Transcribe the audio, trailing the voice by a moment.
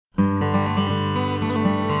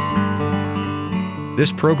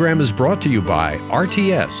This program is brought to you by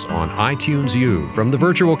RTS on iTunes U from the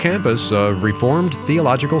virtual campus of Reformed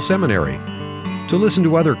Theological Seminary. To listen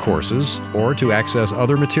to other courses or to access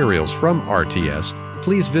other materials from RTS,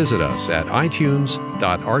 please visit us at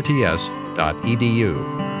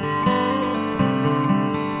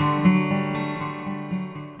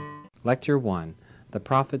itunes.rts.edu. Lecture 1, The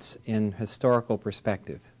Prophets in Historical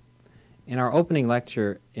Perspective. In our opening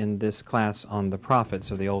lecture in this class on the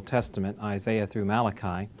prophets of the Old Testament, Isaiah through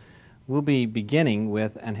Malachi, we'll be beginning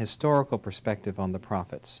with an historical perspective on the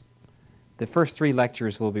prophets. The first three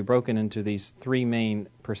lectures will be broken into these three main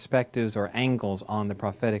perspectives or angles on the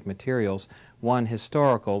prophetic materials. One,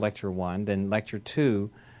 historical, lecture 1, then lecture 2,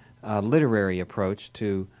 literary approach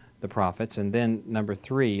to the prophets, and then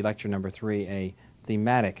lecture number 3, a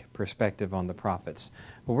thematic perspective on the prophets.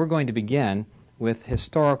 Well, we're going to begin with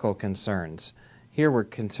historical concerns. Here we're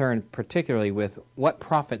concerned particularly with what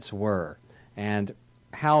prophets were and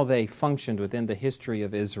how they functioned within the history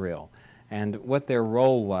of Israel and what their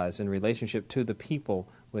role was in relationship to the people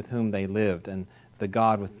with whom they lived and the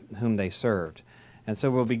God with whom they served. And so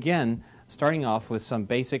we'll begin starting off with some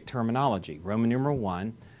basic terminology. Roman numeral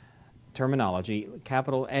 1, terminology,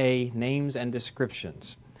 capital A, names and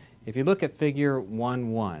descriptions. If you look at figure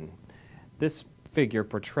 1.1, this figure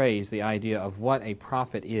portrays the idea of what a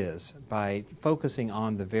prophet is by focusing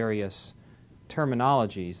on the various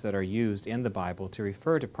terminologies that are used in the Bible to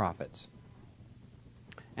refer to prophets.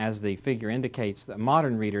 As the figure indicates, that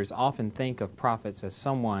modern readers often think of prophets as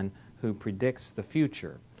someone who predicts the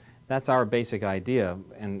future. That's our basic idea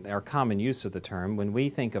and our common use of the term. When we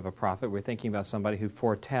think of a prophet, we're thinking about somebody who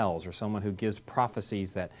foretells or someone who gives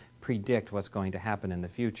prophecies that predict what's going to happen in the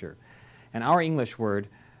future. And our English word,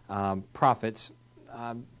 prophets,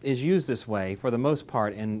 is used this way for the most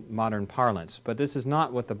part in modern parlance, but this is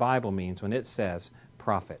not what the Bible means when it says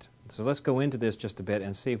prophet. So let's go into this just a bit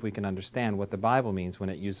and see if we can understand what the Bible means when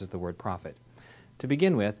it uses the word prophet. To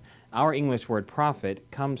begin with, our English word prophet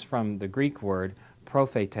comes from the Greek word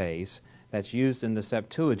prophetes that's used in the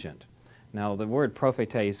Septuagint. Now, the word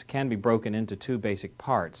prophetes can be broken into two basic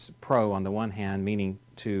parts. Pro, on the one hand, meaning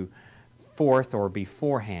to forth or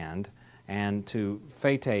beforehand, and to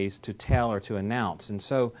phetes, to tell or to announce. And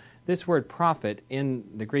so this word prophet in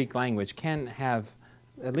the Greek language can have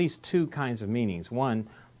at least two kinds of meanings. One,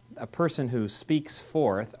 a person who speaks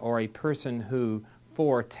forth, or a person who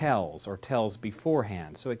foretells or tells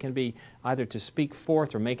beforehand. So it can be either to speak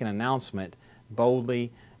forth or make an announcement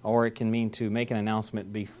boldly, or it can mean to make an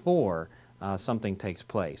announcement before something takes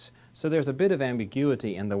place. So there's a bit of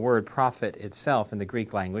ambiguity in the word prophet itself in the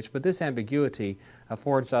Greek language, but this ambiguity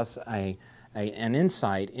affords us an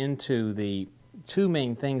insight into the two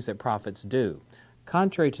main things that prophets do.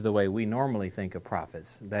 Contrary to the way we normally think of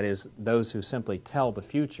prophets, that is, those who simply tell the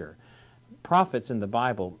future, prophets in the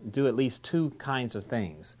Bible do at least two kinds of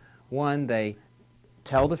things. One, they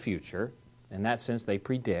tell the future. In that sense, they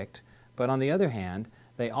predict. But on the other hand,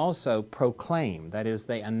 they also proclaim, that is,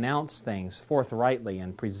 they announce things forthrightly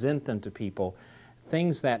and present them to people,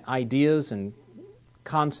 things that ideas and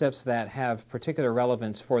concepts that have particular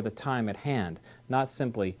relevance for the time at hand, not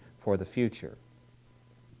simply for the future.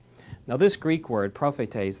 Now, this Greek word,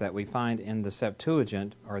 prophetes, that we find in the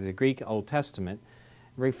Septuagint, or the Greek Old Testament,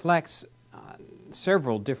 reflects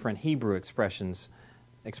several different Hebrew expressions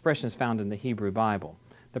found in the Hebrew Bible.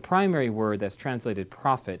 The primary word that's translated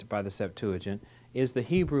prophet by the Septuagint is the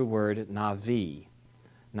Hebrew word navi.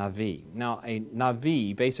 Navi. Now, a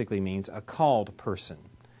navi basically means a called person.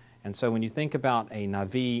 And so when you think about a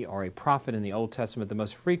navi or a prophet in the Old Testament, the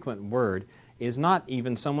most frequent word is not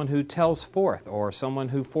even someone who tells forth or someone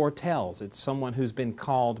who foretells. It's someone who's been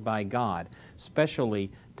called by God,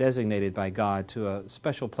 specially designated by God to a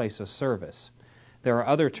special place of service. There are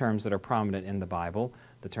other terms that are prominent in the Bible.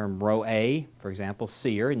 The term ro'eh, for example,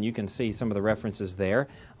 seer, and you can see some of the references there.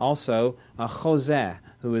 Also, a choseh,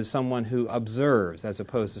 who is someone who observes as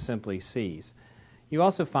opposed to simply sees. You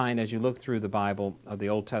also find, as you look through the Bible of the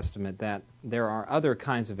Old Testament, that there are other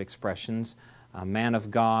kinds of expressions, a man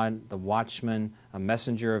of God, the watchman, a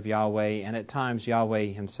messenger of Yahweh, and at times Yahweh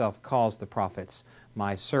himself calls the prophets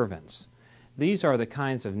my servants. These are the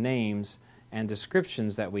kinds of names and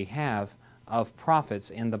descriptions that we have of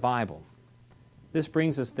prophets in the Bible. This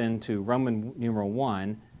brings us then to Roman numeral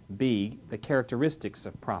 1b, the characteristics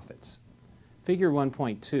of prophets. Figure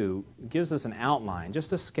 1.2 gives us an outline,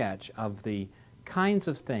 just a sketch of the kinds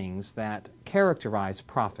of things that characterize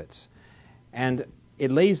prophets. And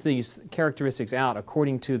it lays these characteristics out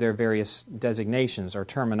according to their various designations or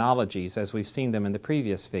terminologies as we've seen them in the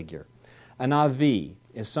previous figure. An navi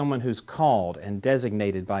is someone who's called and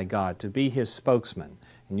designated by God to be his spokesman.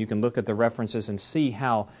 And you can look at the references and see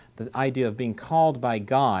how the idea of being called by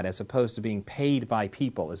God as opposed to being paid by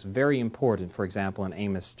people is very important, for example, in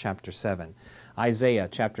Amos chapter 7. Isaiah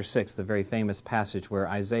chapter 6, the very famous passage where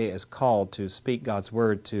Isaiah is called to speak God's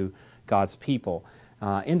word to God's people,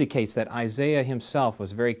 indicates that Isaiah himself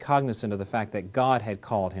was very cognizant of the fact that God had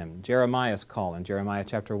called him. Jeremiah's call in Jeremiah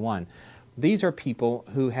chapter 1. These are people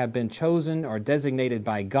who have been chosen or designated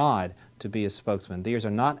by God to be His spokesman. These are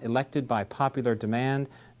not elected by popular demand.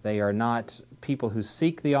 They are not people who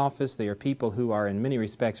seek the office. They are people who are in many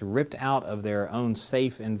respects ripped out of their own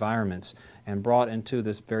safe environments and brought into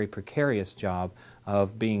this very precarious job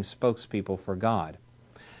of being spokespeople for God.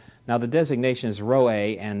 Now the designations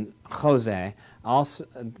Roé and Jose also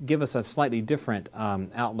give us a slightly different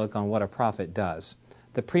outlook on what a prophet does.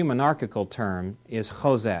 The pre-monarchical term is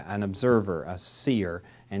Jose, an observer, a seer,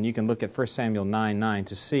 and you can look at 1 Samuel 9:9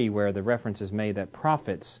 to see where the reference is made that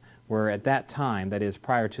prophets were at that time, that is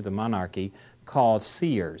prior to the monarchy, called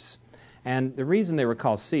seers. And the reason they were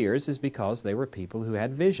called seers is because they were people who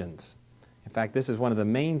had visions. In fact, this is one of the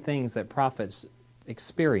main things that prophets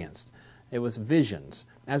experienced. It was visions,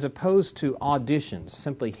 as opposed to auditions,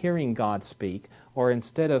 simply hearing God speak, or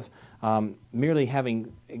instead of merely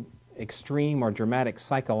having extreme or dramatic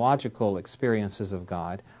psychological experiences of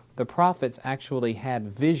God, the prophets actually had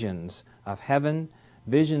visions of heaven,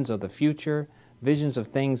 visions of the future, visions of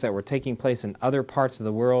things that were taking place in other parts of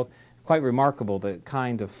the world. Quite remarkable the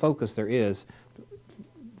kind of focus there is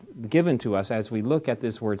given to us as we look at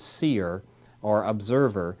this word seer or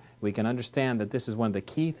observer. We can understand that this is one of the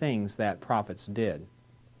key things that prophets did.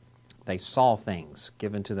 They saw things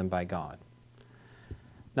given to them by God.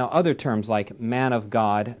 Now, other terms like man of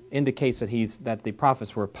God indicates that the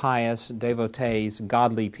prophets were pious, devotees,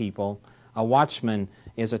 godly people. A watchman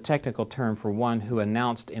is a technical term for one who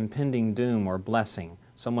announced impending doom or blessing,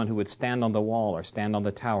 someone who would stand on the wall or stand on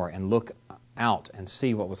the tower and look out and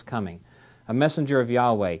see what was coming. A messenger of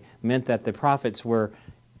Yahweh meant that the prophets were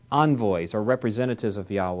envoys or representatives of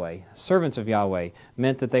Yahweh. Servants of Yahweh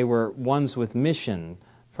meant that they were ones with mission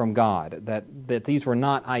from God, that these were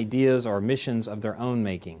not ideas or missions of their own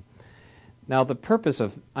making. Now, the purpose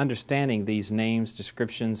of understanding these names,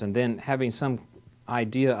 descriptions, and then having some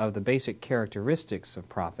idea of the basic characteristics of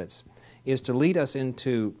prophets is to lead us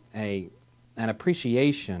into an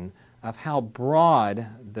appreciation of how broad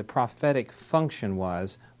the prophetic function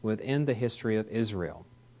was within the history of Israel.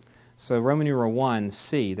 So Roman numeral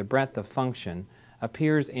 1c, the breadth of function,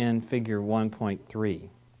 appears in figure 1.3.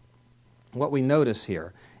 What we notice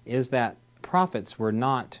here is that prophets were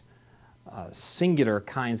not singular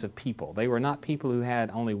kinds of people. They were not people who had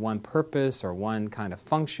only one purpose or one kind of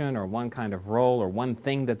function or one kind of role or one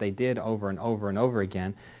thing that they did over and over and over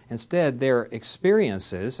again. Instead, their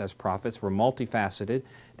experiences as prophets were multifaceted,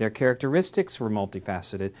 their characteristics were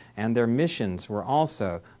multifaceted, and their missions were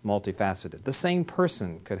also multifaceted. The same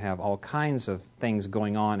person could have all kinds of things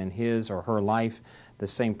going on in his or her life, the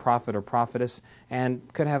same prophet or prophetess, and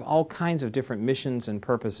could have all kinds of different missions and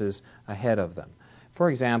purposes ahead of them. For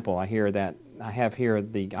example, I have here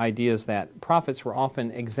the ideas that prophets were often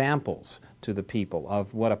examples to the people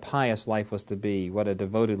of what a pious life was to be, what a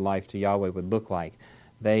devoted life to Yahweh would look like.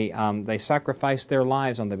 They sacrificed their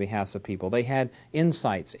lives on the behalf of people. They had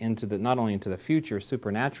insights into not only into the future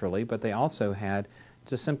supernaturally, but they also had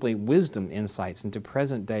just simply wisdom insights into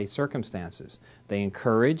present-day circumstances. They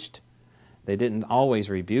encouraged. They didn't always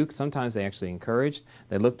rebuke. Sometimes they actually encouraged.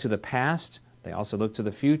 They looked to the past. They also looked to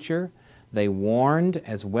the future. They warned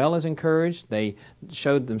as well as encouraged. They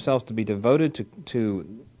showed themselves to be devoted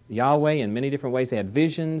to Yahweh in many different ways. They had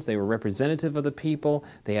visions. They were representative of the people.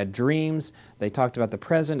 They had dreams. They talked about the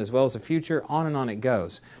present as well as the future. On and on it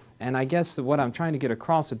goes. And I guess that what I'm trying to get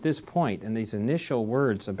across at this point in these initial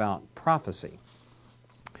words about prophecy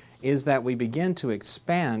is that we begin to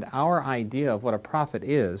expand our idea of what a prophet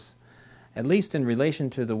is, at least in relation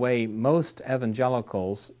to the way most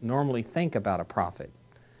evangelicals normally think about a prophet.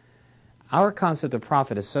 Our concept of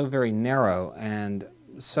prophet is so very narrow and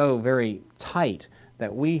so very tight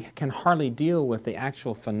that we can hardly deal with the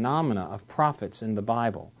actual phenomena of prophets in the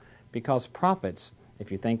Bible. Because prophets,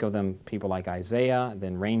 if you think of them, people like Isaiah,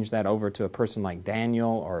 then range that over to a person like Daniel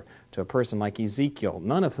or to a person like Ezekiel,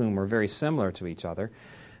 none of whom are very similar to each other,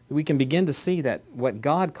 we can begin to see that what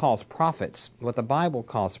God calls prophets, what the Bible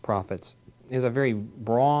calls prophets, is a very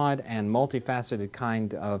broad and multifaceted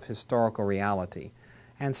kind of historical reality.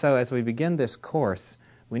 And so as we begin this course,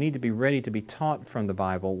 we need to be ready to be taught from the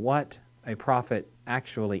Bible what a prophet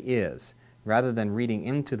actually is, rather than reading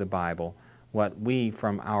into the Bible what we,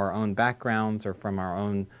 from our own backgrounds or from our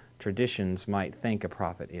own traditions, might think a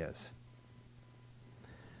prophet is.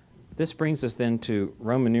 This brings us then to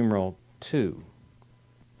Roman numeral 2,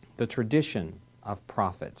 the tradition of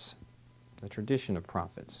prophets. The tradition of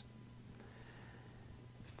prophets.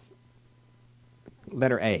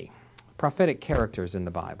 Letter A, prophetic characters in the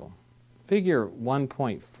Bible. Figure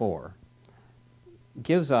 1.4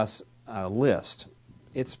 gives us a list.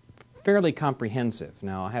 It's fairly comprehensive.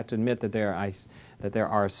 Now, I have to admit that there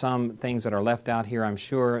are some things that are left out here, I'm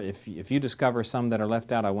sure. If you discover some that are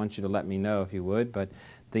left out, I want you to let me know if you would. But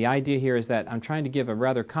the idea here is that I'm trying to give a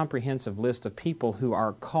rather comprehensive list of people who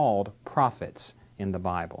are called prophets in the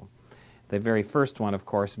Bible. The very first one, of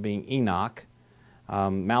course, being Enoch,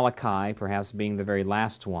 Malachi perhaps being the very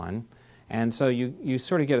last one. And so you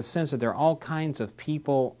sort of get a sense that there are all kinds of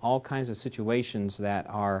people, all kinds of situations that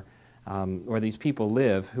are where these people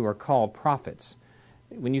live who are called prophets.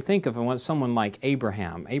 When you think of someone like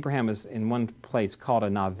Abraham, Abraham is in one place called a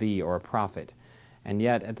Navi or a prophet. And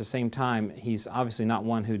yet, at the same time, he's obviously not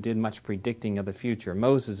one who did much predicting of the future.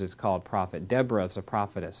 Moses is called prophet. Deborah is a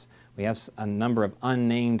prophetess. We have a number of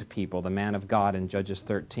unnamed people, the man of God in Judges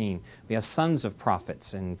 13. We have sons of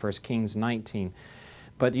prophets in 1 Kings 19.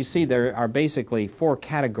 But you see, there are basically 4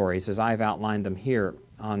 categories as I've outlined them here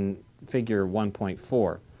on figure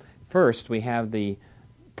 1.4. First, we have the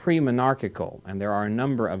pre-monarchical, and there are a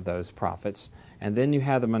number of those prophets. And then you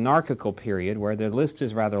have the monarchical period, where the list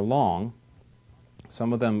is rather long.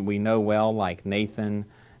 Some of them we know well, like Nathan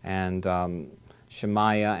and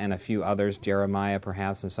Shemaiah and a few others, Jeremiah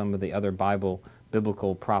perhaps, and some of the other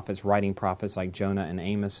biblical prophets, writing prophets like Jonah and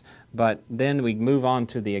Amos. But then we move on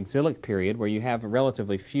to the exilic period, where you have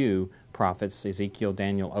relatively few prophets, Ezekiel,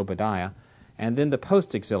 Daniel, Obadiah, and then the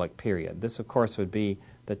post-exilic period. This, of course, would be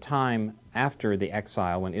the time after the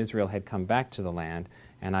exile when Israel had come back to the land,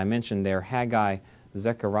 and I mentioned there Haggai,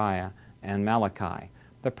 Zechariah, and Malachi.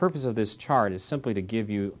 The purpose of this chart is simply to give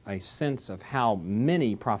you a sense of how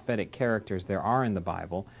many prophetic characters there are in the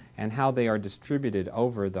Bible and how they are distributed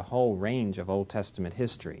over the whole range of Old Testament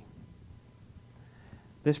history.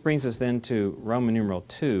 This brings us then to Roman numeral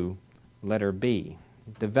 2, letter B,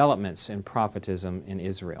 developments in prophetism in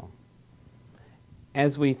Israel.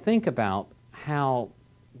 As we think about how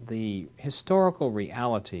the historical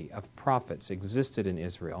reality of prophets existed in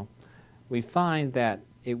Israel, we find that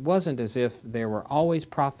it wasn't as if there were always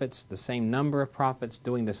prophets, the same number of prophets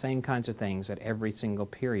doing the same kinds of things at every single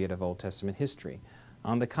period of Old Testament history.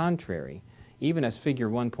 On the contrary, even as figure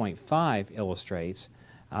 1.5 illustrates,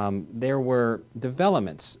 there were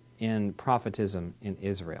developments in prophetism in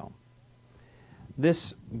Israel.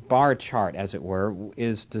 This bar chart, as it were,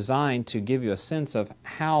 is designed to give you a sense of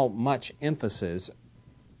how much emphasis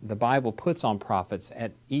the Bible puts on prophets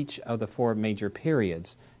at each of the 4 major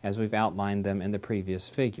periods, as we've outlined them in the previous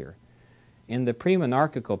figure. In the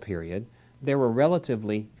pre-monarchical period, there were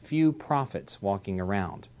relatively few prophets walking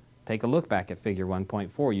around. Take a look back at figure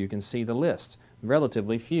 1.4. You can see the list.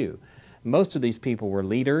 Relatively few. Most of these people were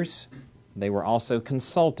leaders. They were also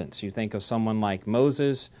consultants. You think of someone like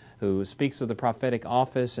Moses, who speaks of the prophetic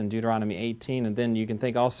office in Deuteronomy 18, and then you can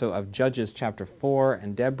think also of Judges chapter 4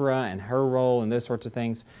 and Deborah and her role and those sorts of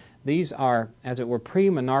things. These are, as it were,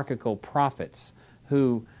 pre-monarchical prophets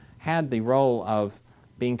who had the role of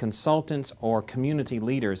being consultants or community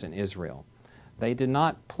leaders in Israel. They did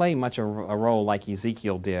not play much of a role like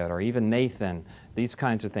Ezekiel did, or even Nathan, these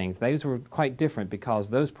kinds of things. Those were quite different because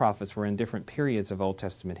those prophets were in different periods of Old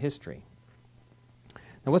Testament history.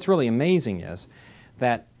 Now, what's really amazing is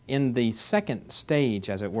that in the second stage,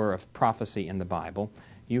 as it were, of prophecy in the Bible,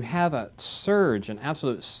 you have a surge, an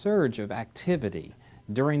absolute surge of activity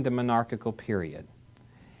during the monarchical period.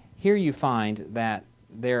 Here you find that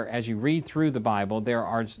there, as you read through the Bible,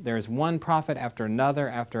 there's one prophet after another,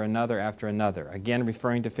 after another, after another. Again,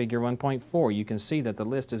 referring to figure 1.4, you can see that the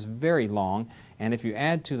list is very long, and if you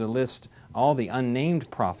add to the list all the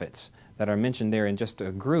unnamed prophets that are mentioned there in just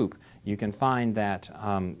a group, you can find that,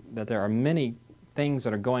 that there are many things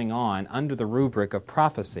that are going on under the rubric of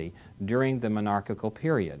prophecy during the monarchical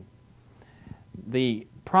period. The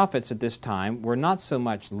prophets at this time were not so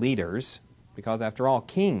much leaders, because after all,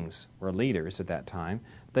 kings were leaders at that time.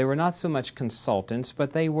 They were not so much consultants,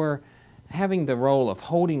 but they were having the role of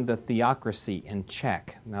holding the theocracy in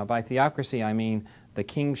check. Now, by theocracy, I mean the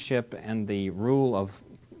kingship and the rule of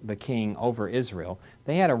the king over Israel.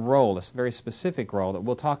 They had a role, a very specific role that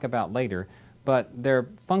we'll talk about later, but their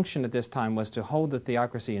function at this time was to hold the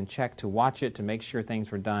theocracy in check, to watch it, to make sure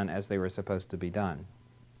things were done as they were supposed to be done.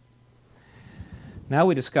 Now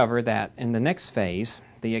we discover that in the next phase,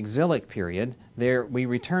 the exilic period, we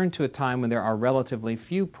return to a time when there are relatively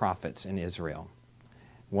few prophets in Israel.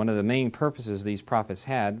 One of the main purposes these prophets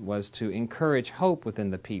had was to encourage hope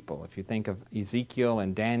within the people. If you think of Ezekiel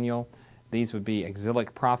and Daniel, these would be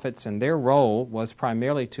exilic prophets, and their role was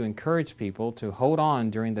primarily to encourage people to hold on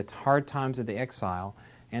during the hard times of the exile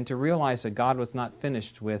and to realize that God was not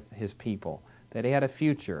finished with His people, that He had a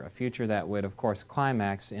future that would, of course,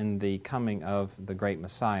 climax in the coming of the great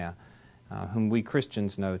Messiah, whom we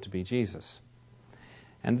Christians know to be Jesus.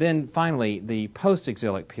 And then finally, the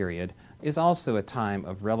post-exilic period is also a time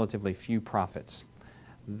of relatively few prophets.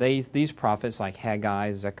 These prophets, like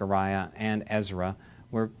Haggai, Zechariah, and Ezra,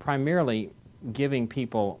 were primarily giving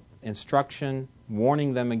people instruction,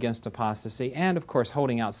 warning them against apostasy, and of course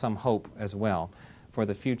holding out some hope as well for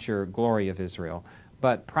the future glory of Israel.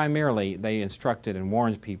 But primarily they instructed and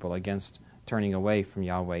warned people against turning away from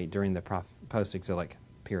Yahweh during the post-exilic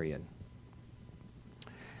period.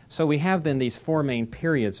 So we have then these four main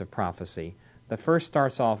periods of prophecy. The first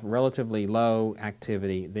starts off relatively low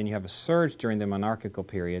activity, then you have a surge during the monarchical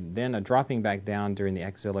period, then a dropping back down during the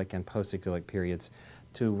exilic and post-exilic periods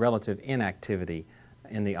to relative inactivity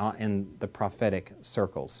in the prophetic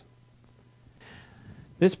circles.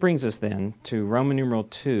 This brings us then to Roman numeral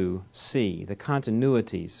 2c, the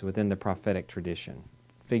continuities within the prophetic tradition,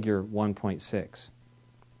 figure 1.6.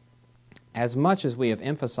 As much as we have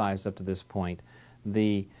emphasized up to this point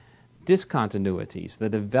the discontinuities, the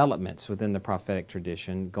developments within the prophetic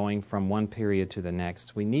tradition going from one period to the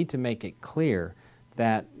next, we need to make it clear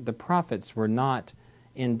that the prophets were not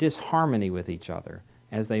in disharmony with each other.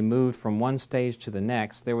 As they moved from one stage to the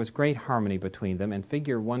next, there was great harmony between them, and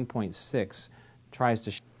figure 1.6 tries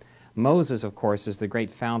to show. Moses, of course, is the great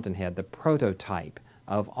fountainhead, the prototype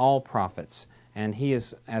of all prophets, and he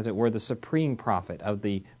is, as it were, the supreme prophet of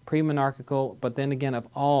the pre-monarchical, but then again of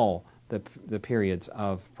all the periods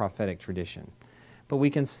of prophetic tradition. But we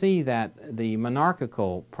can see that the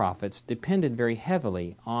monarchical prophets depended very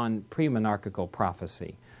heavily on pre-monarchical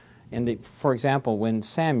prophecy. For example, when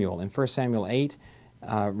Samuel, in 1 Samuel 8,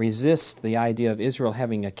 resists the idea of Israel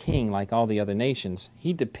having a king like all the other nations,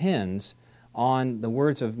 he depends on the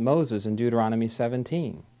words of Moses in Deuteronomy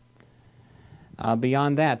 17.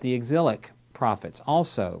 Beyond that, the exilic prophets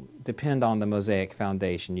also depend on the Mosaic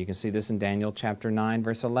foundation. You can see this in Daniel chapter 9,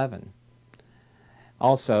 verse 11.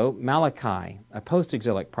 Also, Malachi, a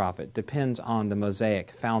post-exilic prophet, depends on the Mosaic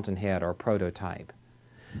fountainhead or prototype.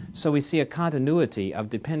 So we see a continuity of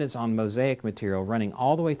dependence on Mosaic material running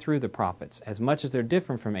all the way through the prophets. As much as they're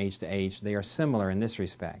different from age to age, they are similar in this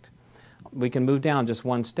respect. We can move down just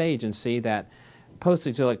one stage and see that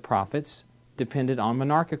post-exilic prophets depended on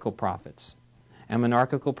monarchical prophets, and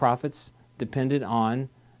monarchical prophets depended on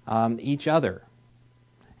each other.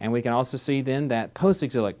 And we can also see then that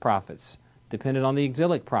post-exilic prophets depended on the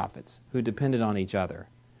exilic prophets, who depended on each other.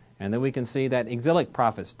 And then we can see that exilic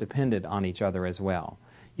prophets depended on each other as well.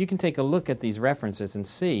 You can take a look at these references and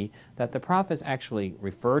see that the prophets actually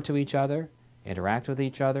refer to each other, interact with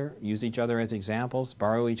each other, use each other as examples,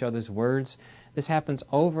 borrow each other's words. This happens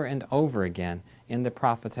over and over again in the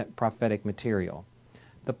prophetic material.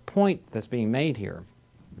 The point that's being made here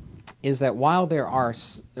is that while there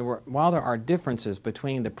are differences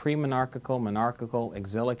between the pre-monarchical, monarchical,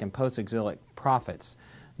 exilic, and post-exilic prophets,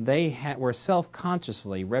 they were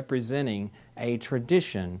self-consciously representing a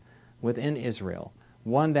tradition within Israel,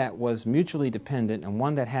 one that was mutually dependent and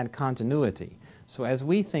one that had continuity. So as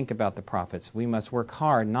we think about the prophets, we must work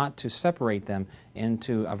hard not to separate them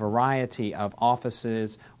into a variety of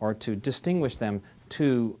offices or to distinguish them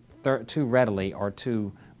too readily or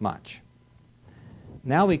too much.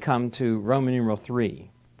 Now we come to Roman numeral 3,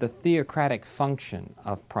 the theocratic function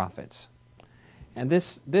of prophets. And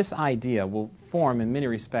this idea will form in many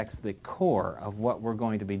respects the core of what we're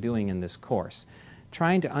going to be doing in this course,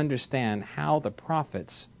 trying to understand how the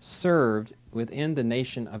prophets served within the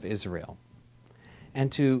nation of Israel.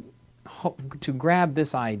 And to grab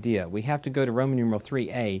this idea, we have to go to Roman numeral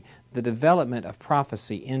 3a, the development of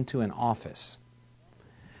prophecy into an office.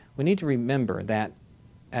 We need to remember that,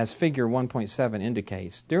 as figure 1.7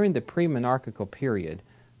 indicates, during the pre-monarchical period,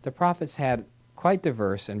 the prophets had quite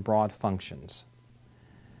diverse and broad functions.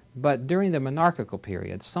 But during the monarchical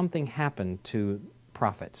period, something happened to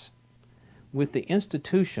prophets. With the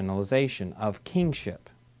institutionalization of kingship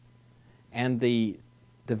and the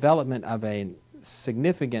development of a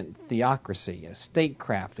significant theocracy, a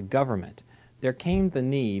statecraft, a government, there came the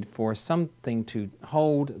need for something to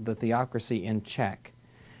hold the theocracy in check.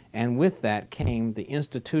 And with that came the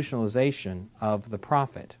institutionalization of the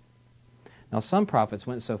prophet. Now, some prophets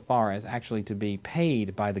went so far as actually to be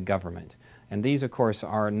paid by the government. And these, of course,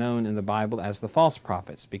 are known in the Bible as the false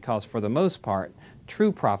prophets, because for the most part,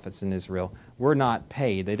 true prophets in Israel were not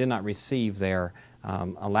paid. They did not receive their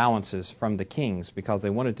allowances from the kings because they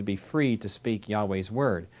wanted to be free to speak Yahweh's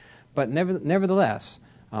word. But nevertheless,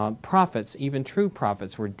 prophets, even true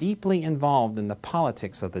prophets, were deeply involved in the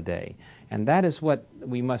politics of the day. And that is what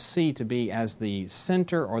we must see to be as the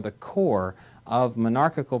center or the core of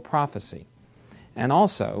monarchical prophecy. And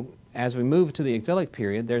also, as we move to the exilic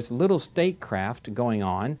period, there's little statecraft going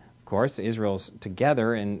on. Of course, Israel's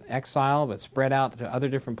together in exile, but spread out to other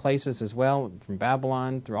different places as well, from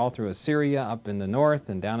Babylon, all through Assyria, up in the north,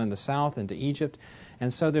 and down in the south, into Egypt.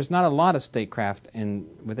 And so there's not a lot of statecraft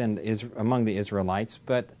among the Israelites,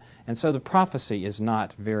 and so the prophecy is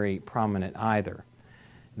not very prominent either.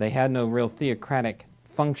 They had no real theocratic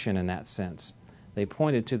function in that sense. They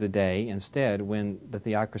pointed to the day instead when the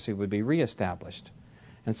theocracy would be reestablished.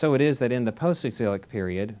 And so it is that in the post-exilic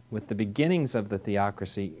period, with the beginnings of the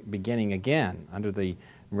theocracy beginning again under the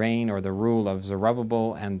reign or the rule of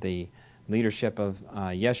Zerubbabel and the leadership of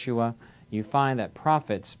Yeshua, you find that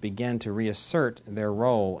prophets begin to reassert their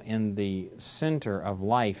role in the center of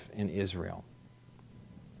life in Israel.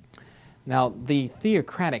 Now, the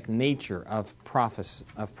theocratic nature of prophets,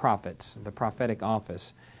 the prophetic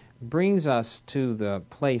office, brings us to the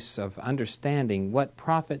place of understanding what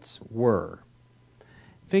prophets were.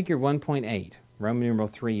 Figure 1.8, Roman numeral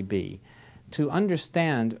 3b. To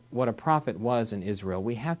understand what a prophet was in Israel,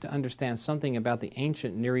 we have to understand something about the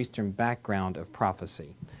ancient Near Eastern background of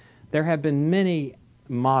prophecy. There have been many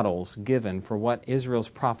models given for what Israel's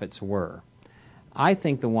prophets were. I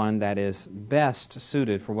think the one that is best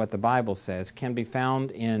suited for what the Bible says can be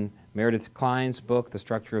found in Meredith Klein's book, The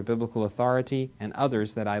Structure of Biblical Authority, and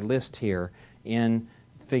others that I list here in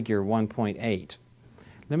Figure 1.8.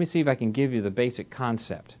 Let me see if I can give you the basic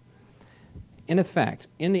concept. In effect,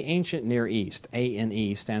 in the ancient Near East,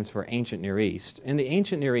 ANE stands for Ancient Near East, in the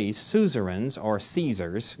ancient Near East, suzerains or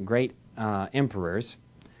Caesars, great emperors,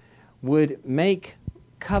 would make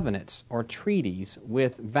covenants or treaties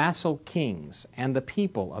with vassal kings and the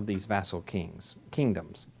people of these vassal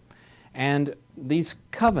kingdoms. And these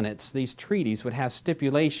covenants, these treaties, would have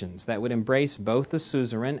stipulations that would embrace both the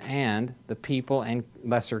suzerain and the people and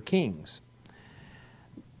lesser kings.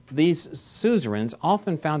 These suzerains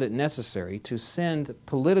often found it necessary to send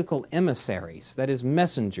political emissaries, that is,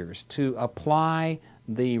 messengers, to apply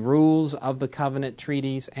the rules of the covenant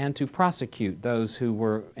treaties and to prosecute those who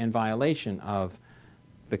were in violation of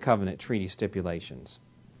the covenant treaty stipulations.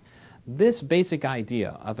 This basic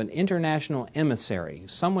idea of an international emissary,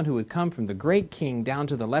 someone who would come from the great king down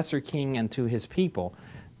to the lesser king and to his people,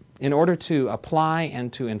 in order to apply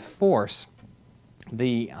and to enforce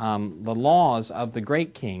the laws of the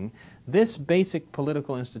great king, this basic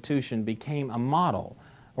political institution became a model,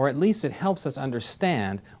 or at least it helps us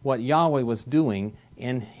understand what Yahweh was doing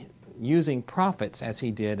in using prophets as he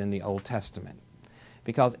did in the Old Testament.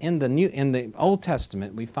 Because in the Old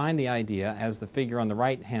Testament, we find the idea, as the figure on the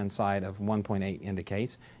right-hand side of 1.8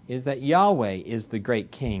 indicates, is that Yahweh is the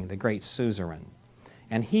great king, the great suzerain.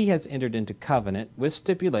 And he has entered into covenant with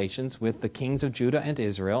stipulations with the kings of Judah and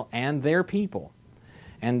Israel and their people.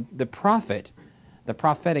 And the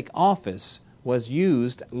prophetic office was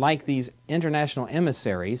used like these international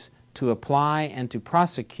emissaries to apply and to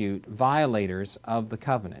prosecute violators of the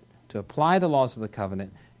covenant, to apply the laws of the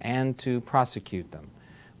covenant and to prosecute them.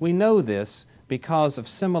 We know this because of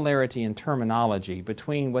similarity in terminology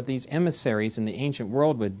between what these emissaries in the ancient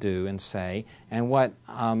world would do and say and what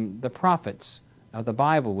the prophets of the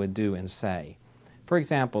Bible would do and say. For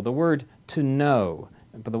example, the word to know,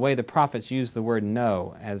 the way the prophets use the word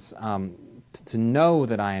know as to know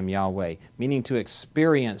that I am Yahweh, meaning to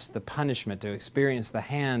experience the punishment, to experience the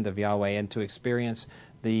hand of Yahweh, and to experience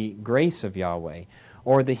the grace of Yahweh.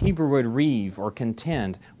 Or the Hebrew word reeve, or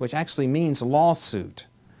contend, which actually means lawsuit.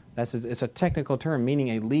 It's a technical term meaning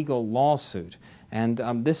a legal lawsuit. And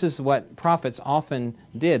this is what prophets often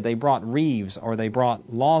did. They brought reeves, or they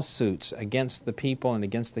brought lawsuits against the people and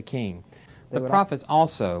against the king. The prophets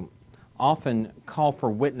also often call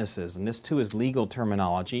for witnesses, and this too is legal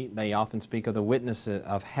terminology. They often speak of the witnesses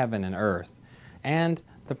of heaven and earth. And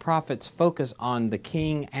the prophets focus on the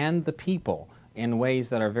king and the people in ways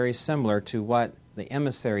that are very similar to what the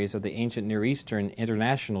emissaries of the ancient Near Eastern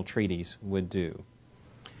international treaties would do.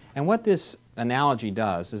 And what this analogy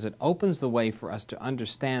does is it opens the way for us to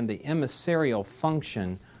understand the emissarial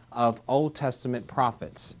function of Old Testament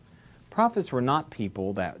prophets. Prophets were not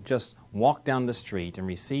people that just walked down the street and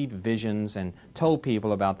received visions and told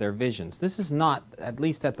people about their visions. This is not, at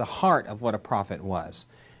least at the heart of what a prophet was.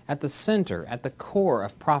 At the center, at the core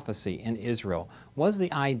of prophecy in Israel was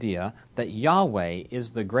the idea that Yahweh is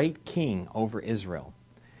the great king over Israel,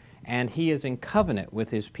 and he is in covenant with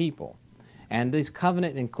his people. And this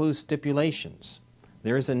covenant includes stipulations.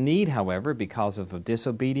 There is a need, however, because of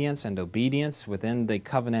disobedience and obedience within the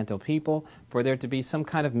covenantal people, for there to be some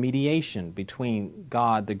kind of mediation between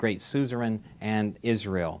God, the great suzerain, and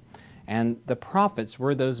Israel. And the prophets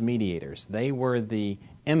were those mediators. They were the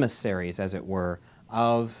emissaries, as it were,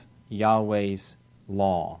 of Yahweh's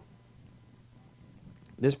law.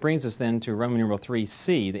 This brings us then to Roman numeral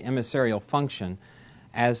 3c, the emissarial function,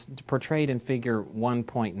 as portrayed in figure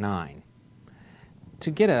 1.9.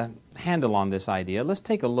 To get a handle on this idea, let's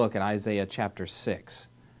take a look at Isaiah chapter 6.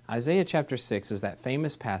 Isaiah chapter 6 is that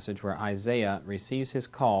famous passage where Isaiah receives his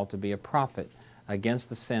call to be a prophet against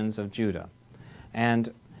the sins of Judah. And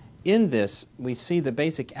in this, we see the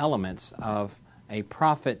basic elements of a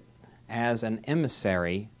prophet as an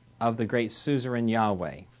emissary of the great suzerain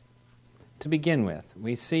Yahweh. To begin with,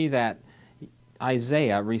 we see that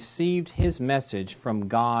Isaiah received his message from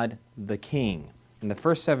God the King. In the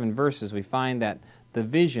first 7 verses, we find that the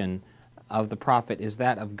vision of the prophet is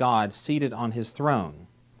that of God seated on his throne.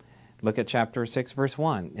 Look at chapter 6, verse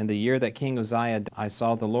 1. In the year that King Uzziah died, I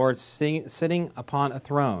saw the Lord sitting upon a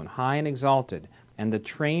throne, high and exalted, and the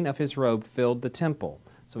train of his robe filled the temple.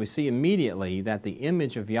 So we see immediately that the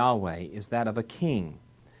image of Yahweh is that of a king.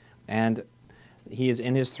 And he is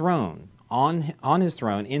in his throne, on his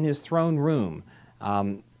throne, in his throne room,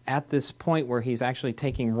 at this point where he's actually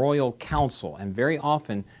taking royal counsel. And very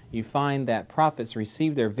often you find that prophets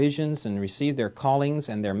receive their visions and receive their callings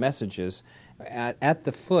and their messages at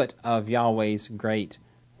the foot of Yahweh's great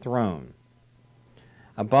throne.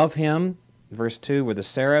 Above him, verse 2, were the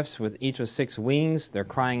seraphs with each with 6 wings. They're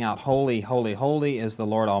crying out, Holy, holy, holy is the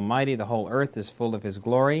Lord Almighty. The whole earth is full of His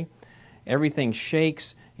glory. Everything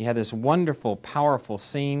shakes. You have this wonderful, powerful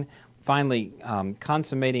scene, finally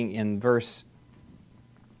consummating in verse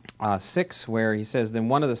 6, where he says, Then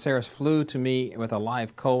one of the seraphs flew to me with a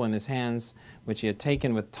live coal in his hands, which he had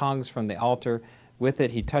taken with tongs from the altar. With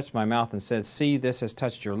it he touched my mouth and said, See, this has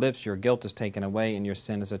touched your lips. Your guilt is taken away, and your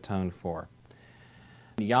sin is atoned for.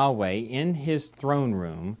 Yahweh in His throne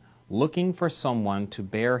room, looking for someone to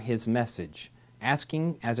bear His message,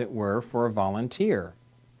 asking, as it were, for a volunteer.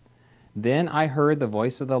 Then I heard the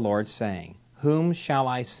voice of the Lord saying, Whom shall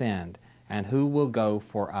I send, and who will go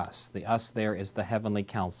for us? The us there is the heavenly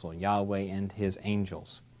council, Yahweh and His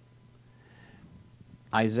angels.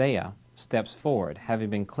 Isaiah steps forward,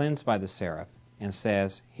 having been cleansed by the seraph, and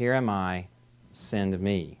says, Here am I, send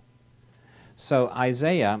me. So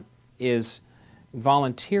Isaiah is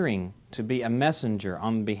volunteering to be a messenger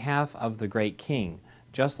on behalf of the great king,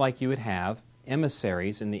 just like you would have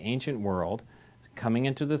emissaries in the ancient world coming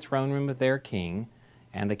into the throne room of their king,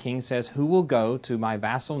 and the king says, Who will go to my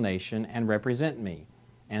vassal nation and represent me?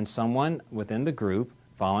 And someone within the group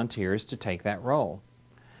volunteers to take that role.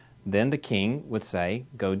 Then the king would say,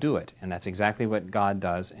 Go do it. And that's exactly what God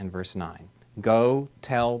does in verse 9. Go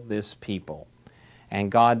tell this people.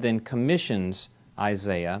 And God then commissions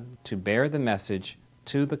Isaiah to bear the message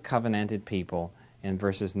to the covenanted people in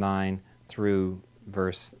verses 9 through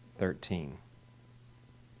verse 13.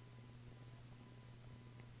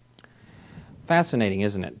 Fascinating,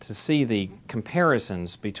 isn't it, to see the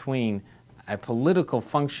comparisons between a political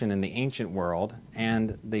function in the ancient world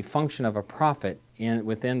and the function of a prophet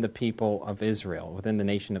within the people of Israel, within the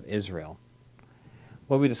nation of Israel.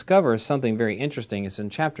 What we discover is something very interesting. Is in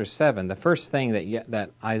chapter 7, the first thing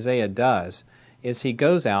that Isaiah does is he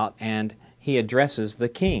goes out and he addresses the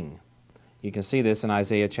king. You can see this in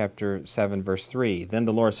Isaiah chapter 7, verse 3. Then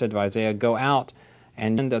the Lord said to Isaiah, Go out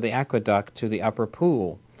and into the aqueduct to the upper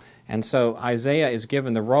pool. And so Isaiah is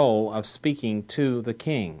given the role of speaking to the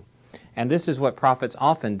king. And this is what prophets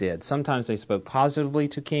often did. Sometimes they spoke positively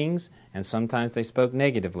to kings, and sometimes they spoke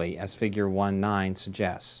negatively, as figure 1.9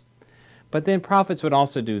 suggests. But then prophets would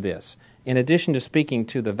also do this. In addition to speaking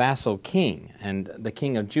to the vassal king, and the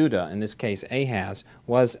king of Judah, in this case Ahaz,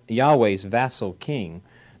 was Yahweh's vassal king,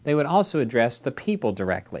 they would also address the people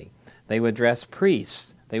directly. They would address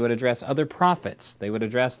priests. They would address other prophets. They would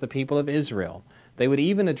address the people of Israel. They would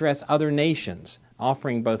even address other nations,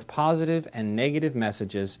 offering both positive and negative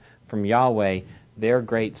messages from Yahweh, their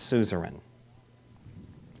great suzerain.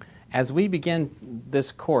 As we begin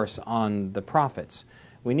this course on the prophets,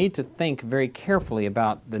 we need to think very carefully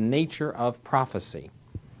about the nature of prophecy.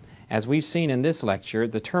 As we've seen in this lecture,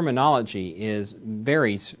 the terminology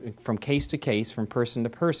varies from case to case, from person to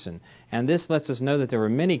person. And this lets us know that there were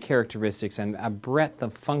many characteristics and a breadth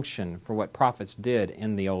of function for what prophets did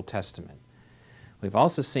in the Old Testament. We've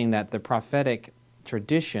also seen that the prophetic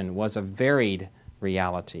tradition was a varied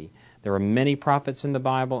reality. There were many prophets in the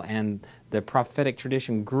Bible, and the prophetic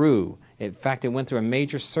tradition grew. In fact, it went through a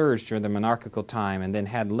major surge during the monarchical time and then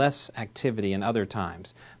had less activity in other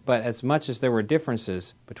times. But as much as there were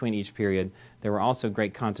differences between each period, there were also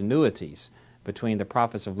great continuities between the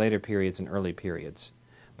prophets of later periods and early periods.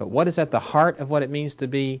 But what is at the heart of what it means to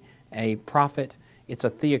be a prophet? It's a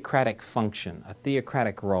theocratic function, a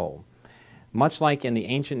theocratic role. Much like in the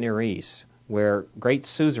ancient Near East, where great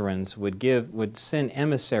suzerains would send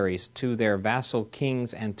emissaries to their vassal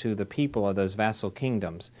kings and to the people of those vassal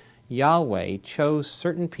kingdoms, Yahweh chose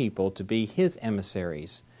certain people to be His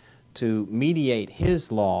emissaries, to mediate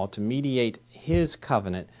His law, to mediate His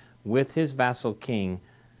covenant with His vassal king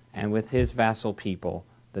and with His vassal people,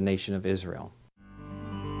 the nation of Israel.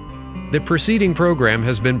 The preceding program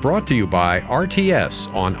has been brought to you by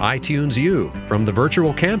RTS on iTunes U from the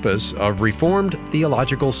virtual campus of Reformed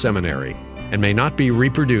Theological Seminary, and may not be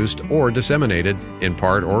reproduced or disseminated, in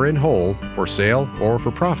part or in whole, for sale or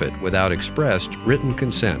for profit without expressed written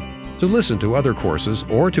consent. To listen to other courses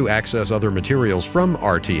or to access other materials from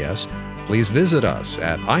RTS, please visit us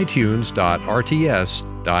at itunes.rts.edu.